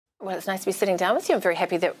Well, it's nice to be sitting down with you. I'm very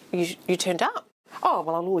happy that you turned up. Oh,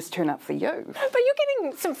 well, I'll always turn up for you. But you're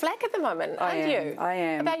getting some flack at the moment, aren't you? I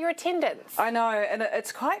am. About your attendance. I know, and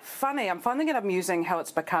it's quite funny. I'm finding it amusing how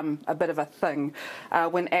it's become a bit of a thing,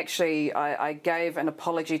 when actually I gave an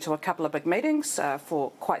apology to a couple of big meetings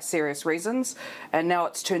for quite serious reasons, and now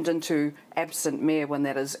it's turned into absent mayor when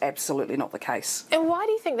that is absolutely not the case. And why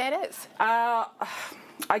do you think that is?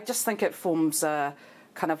 I just think it forms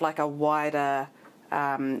kind of like a wider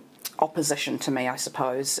opposition to me, I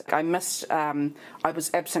suppose. I was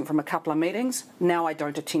absent from a couple of meetings. Now I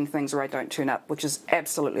don't attend things or I don't turn up, which is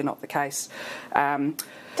absolutely not the case.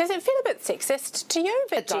 Does it feel a bit sexist to you,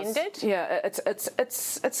 a bit gendered? Does. Yeah,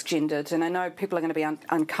 it's gendered, and I know people are going to be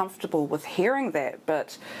uncomfortable with hearing that,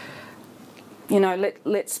 but you know,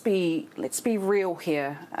 let's be real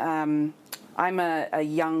here. I'm a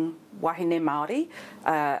young wahine Māori.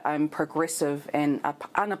 I'm progressive and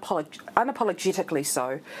unapologetically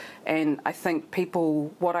so, and I think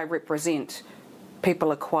what I represent,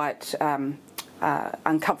 people are quite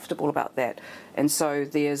uncomfortable about that, and so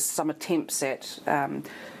there's some attempts at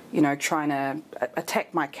trying to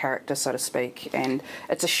attack my character, so to speak, and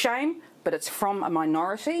it's a shame. But it's from a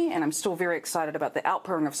minority, and I'm still very excited about the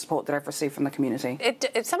outpouring of support that I've received from the community.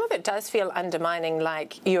 Some of it does feel undermining,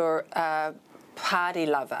 like you're a party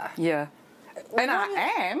lover. Yeah. And I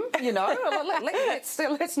am,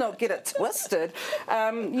 let's not get it twisted.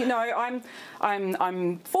 I'm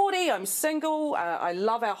 40, I'm single, I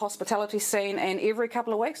love our hospitality scene, and every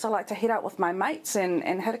couple of weeks I like to head out with my mates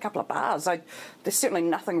and hit a couple of bars. There's certainly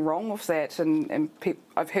nothing wrong with that, and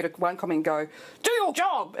I've heard one comment go, do your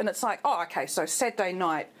job, and it's like, oh, okay, so Saturday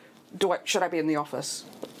night, should I be in the office?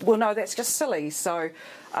 Well, no, that's just silly. So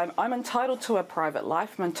I'm entitled to a private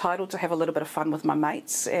life. I'm entitled to have a little bit of fun with my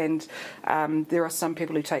mates, and there are some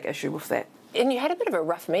people who take issue with that. And you had a bit of a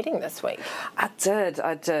rough meeting this week. I did.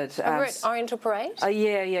 Over at Oriental Parade?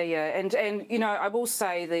 Yeah. And I will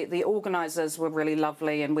say the organisers were really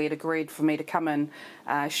lovely, and we had agreed for me to come in,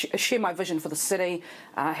 share my vision for the city,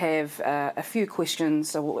 have a few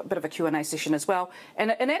questions, a bit of a Q&A session as well.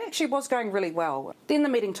 And it actually was going really well. Then the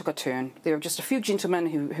meeting took a turn. There were just a few gentlemen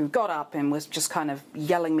who got up and was just kind of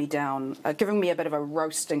yelling me down, giving me a bit of a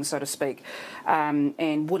roasting, so to speak,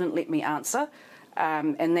 and wouldn't let me answer.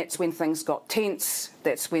 And that's when things got tense,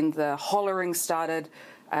 that's when the hollering started,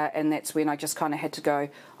 and that's when I just kind of had to go,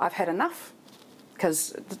 I've had enough,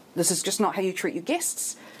 because this is just not how you treat your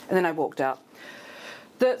guests. And then I walked out.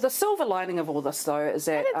 The silver lining of all this, though, is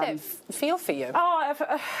that... How did that feel for you?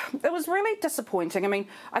 It was really disappointing. I mean,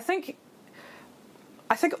 I think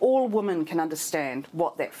all women can understand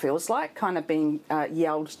what that feels like, kind of being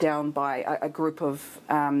yelled down by a group of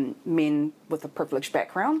men with a privileged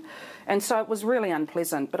background. And so it was really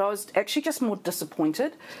unpleasant. But I was actually just more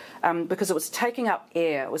disappointed because it was taking up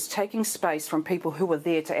air, it was taking space from people who were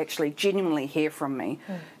there to actually genuinely hear from me,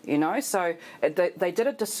 So they did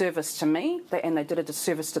a disservice to me, and they did a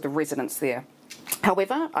disservice to the residents there.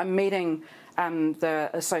 However, I'm meeting the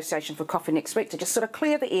Association for Coffee next week to just sort of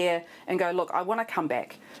clear the air and go, look, I want to come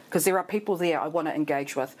back because there are people there I want to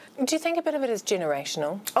engage with. Do you think a bit of it is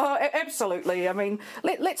generational? Oh, absolutely. I mean,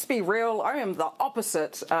 let's be real. I am the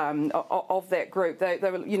opposite of that group. They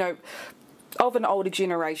were, of an older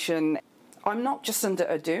generation. I'm not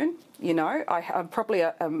Jacinda Ardern, I'm probably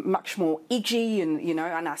a much more edgy and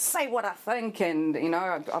I say what I think, and,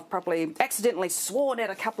 I've probably accidentally sworn at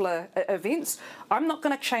a couple of events. I'm not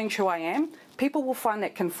going to change who I am. People will find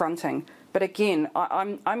that confronting. But again,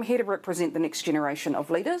 I'm here to represent the next generation of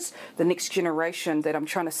leaders, the next generation that I'm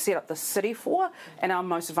trying to set up the city for, and our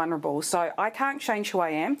most vulnerable. So I can't change who I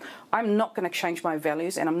am. I'm not going to change my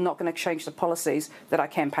values, and I'm not going to change the policies that I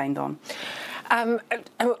campaigned on.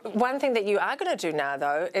 One thing that you are going to do now,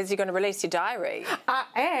 though, is you're going to release your diary. I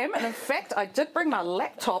am, and in fact, I did bring my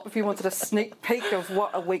laptop if you wanted a sneak peek of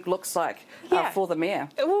what a week looks like for the mayor.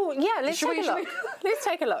 Well, yeah, let's take a look. Let's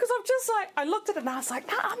take a look. Because I'm just I looked at it and I was like,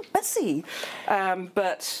 no, I'm busy.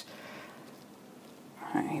 But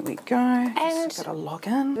here we go. And just got to log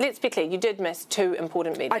in. Let's be clear, you did miss 2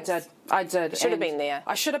 important meetings. I did. Should have been there.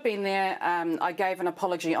 I should have been there. I gave an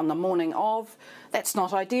apology on the morning of. That's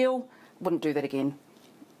not ideal. Wouldn't do that again.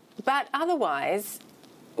 But otherwise,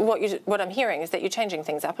 what I'm hearing is that you're changing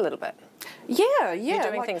things up a little bit. Yeah. You're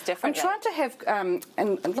doing things differently. I'm trying to have,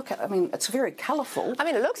 and look, it's very colourful. I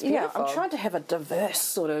mean, it looks beautiful. Yeah, I'm trying to have a diverse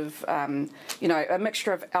sort of, a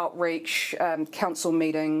mixture of outreach, council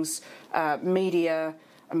meetings, media.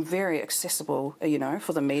 I'm very accessible,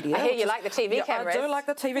 for the media. I hear you like the TV cameras. I do like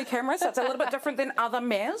the TV cameras. That's a little bit different than other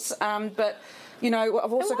mayors. But,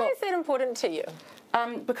 I've also got... Why is that important to you?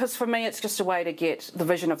 Because for me, it's just a way to get the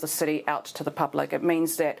vision of the city out to the public. It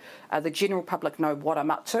means that the general public know what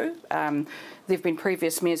I'm up to. There have been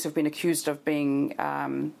previous mayors who've been accused of being,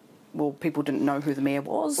 people didn't know who the mayor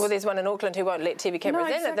was. Well, there's one in Auckland who won't let TV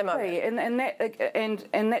cameras in at the moment.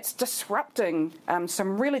 And that's disrupting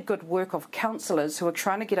some really good work of councillors who are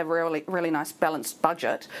trying to get a really nice balanced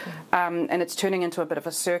budget, and it's turning into a bit of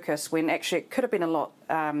a circus when actually it could have been a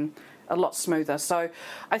lot smoother. So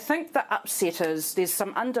I think the upset is there's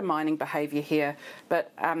some undermining behaviour here,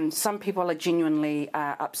 but some people are genuinely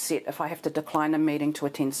upset if I have to decline a meeting to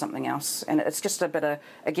attend something else. And it's just a bit of,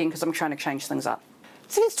 again, because I'm trying to change things up.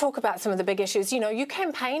 So let's talk about some of the big issues. You know, you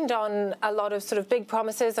campaigned on a lot of sort of big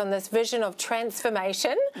promises on this vision of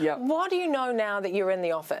transformation. Yep. What do you know now that you're in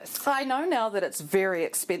the office? I know now that it's very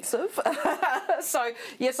expensive. So,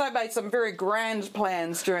 yes, I made some very grand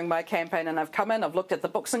plans during my campaign, and I've come in, I've looked at the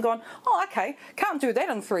books and gone, oh, okay, can't do that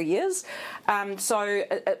in 3 years. So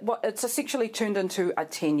it's essentially turned into a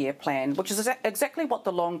 10-year plan, which is exactly what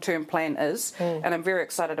the long-term plan is, and I'm very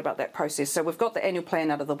excited about that process. So we've got the annual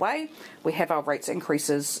plan out of the way. We have our rates increases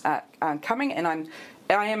coming, and I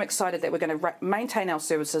am excited that we're going to maintain our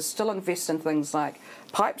services, still invest in things like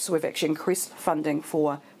pipes. We've actually increased funding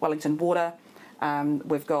for Wellington Water.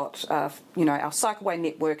 We've got our cycleway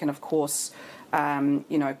network, and of course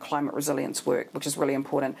climate resilience work, which is really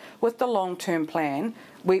important. With the long-term plan,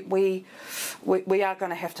 we are going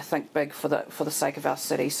to have to think big for the sake of our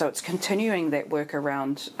city. So it's continuing that work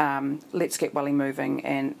around let's get Welly moving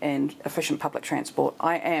and efficient public transport.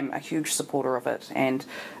 I am a huge supporter of it, and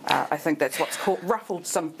I think that's what's ruffled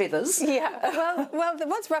some feathers. Yeah, well,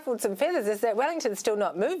 what's ruffled some feathers is that Wellington's still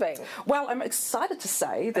not moving. Well, I'm excited to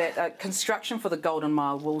say that construction for the Golden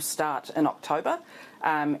Mile will start in October.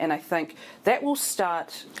 And I think that will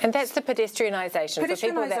start... And that's the pedestrianisation, for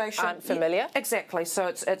people that aren't familiar? Yeah, exactly. So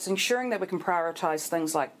it's ensuring that we can prioritise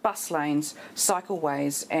things like bus lanes,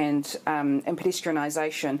 cycleways and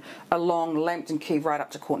pedestrianisation along Lambton Quay right up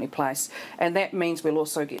to Courtney Place. And that means we'll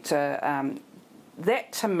also get to...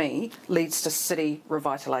 that, to me, leads to city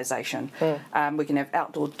revitalisation. We can have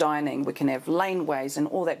outdoor dining, we can have laneways and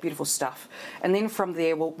all that beautiful stuff. And then from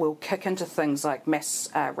there, we'll kick into things like mass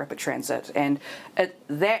rapid transit. And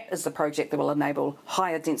that is the project that will enable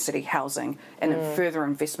higher density housing and further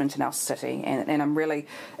investment in our city. And I'm really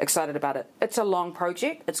excited about it. It's a long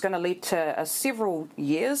project. It's going to lead to several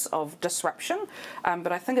years of disruption.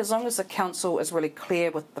 But I think as long as the council is really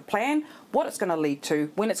clear with the plan, what it's going to lead to,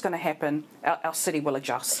 when it's going to happen, our city will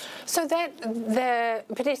adjust. So that the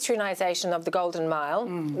pedestrianisation of the Golden Mile,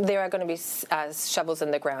 there are going to be shovels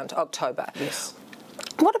in the ground, October. Yes.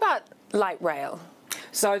 What about light rail?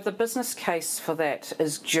 So the business case for that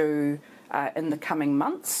is due in the coming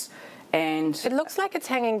months, and it looks like it's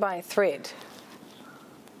hanging by a thread.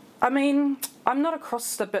 I mean, I'm not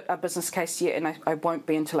across the business case yet, and I won't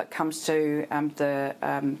be until it comes to the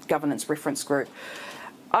governance reference group.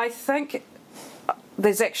 I think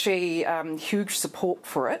there's actually huge support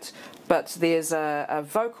for it, but there's a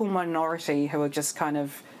vocal minority who are just kind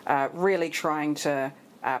of really trying to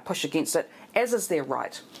push against it, as is their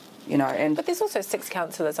right. But there's also 6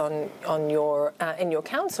 councillors in your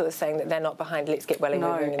council saying that they're not behind Let's Get Welly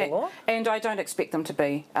moving anymore. And I don't expect them to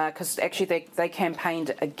be, because actually they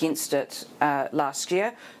campaigned against it last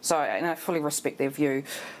year. So, and I fully respect their view.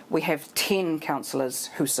 We have 10 councillors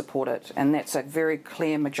who support it, and that's a very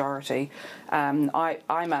clear majority. I'm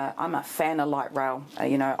a fan of light rail.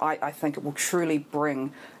 I think it will truly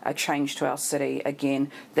bring a change to our city.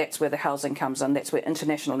 Again, that's where the housing comes in. That's where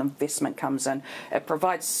international investment comes in. It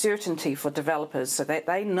provides certainty for developers so that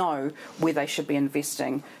they know where they should be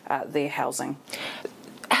investing their housing.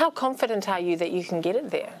 How confident are you that you can get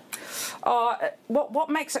it there? What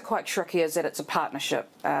makes it quite tricky is that it's a partnership,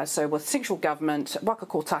 so with central government, Waka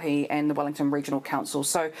Kotahi and the Wellington Regional Council.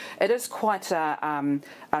 So it is quite a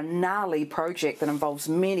gnarly project that involves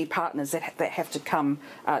many partners that have to come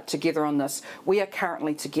together on this. We are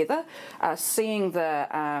currently together, seeing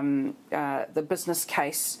the business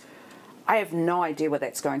case. I have no idea where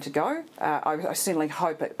that's going to go. I certainly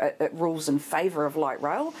hope it rules in favour of light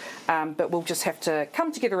rail, but we'll just have to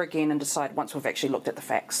come together again and decide once we've actually looked at the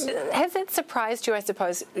facts. Has it surprised you, I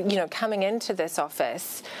suppose, coming into this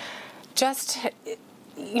office, just...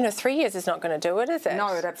 3 years is not going to do it, is it?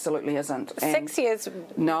 No, it absolutely isn't. And 6 years?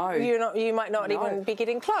 No. You might not even be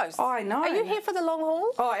getting close. Oh, I know. Are you here for the long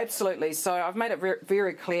haul? Oh, absolutely. So I've made it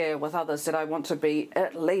very clear with others that I want to be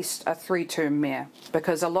at least a 3-term mayor,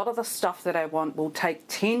 because a lot of the stuff that I want will take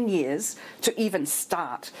 10 years to even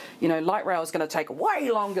start. Light rail is going to take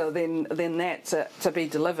way longer than that to be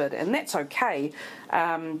delivered, and that's okay.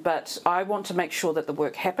 But I want to make sure that the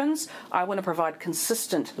work happens. I want to provide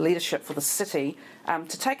consistent leadership for the city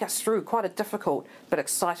to take us through quite a difficult but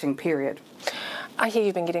exciting period. I hear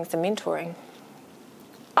you've been getting some mentoring.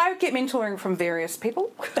 I get mentoring from various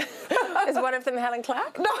people. Is one of them Helen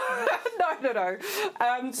Clark? No. I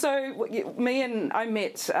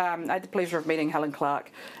had the pleasure of meeting Helen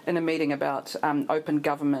Clark in a meeting about open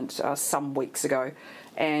government some weeks ago.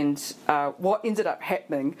 And what ended up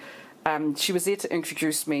happening, she was there to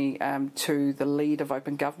introduce me to the lead of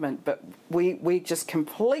open government, but we just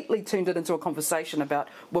completely turned it into a conversation about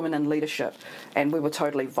women in leadership, and we were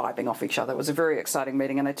totally vibing off each other. It was a very exciting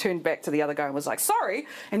meeting, and I turned back to the other guy and was like, sorry,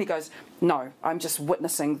 and he goes, no, I'm just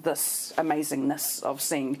witnessing this amazingness of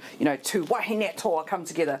seeing, two wahine toa come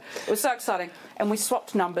together. It was so exciting, and we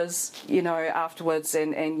swapped numbers, afterwards,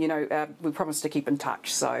 and we promised to keep in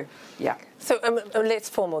touch, so yeah. So less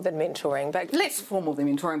formal than mentoring, but less formal than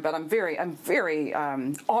mentoring, but I'm very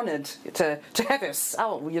honoured to have her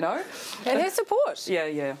soul, and her support.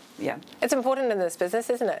 Yeah. It's important in this business,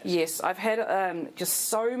 isn't it? Yes, I've had just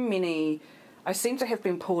so many. I seem to have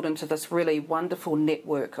been pulled into this really wonderful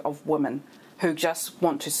network of women who just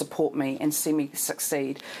want to support me and see me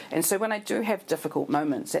succeed. And so when I do have difficult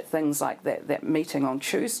moments at things like that meeting on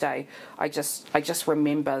Tuesday, I just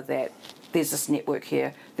remember that there's this network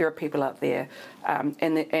here, there are people out there,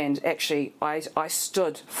 and actually I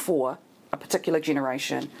stood for a particular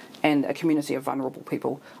generation and a community of vulnerable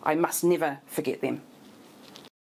people. I must never forget them.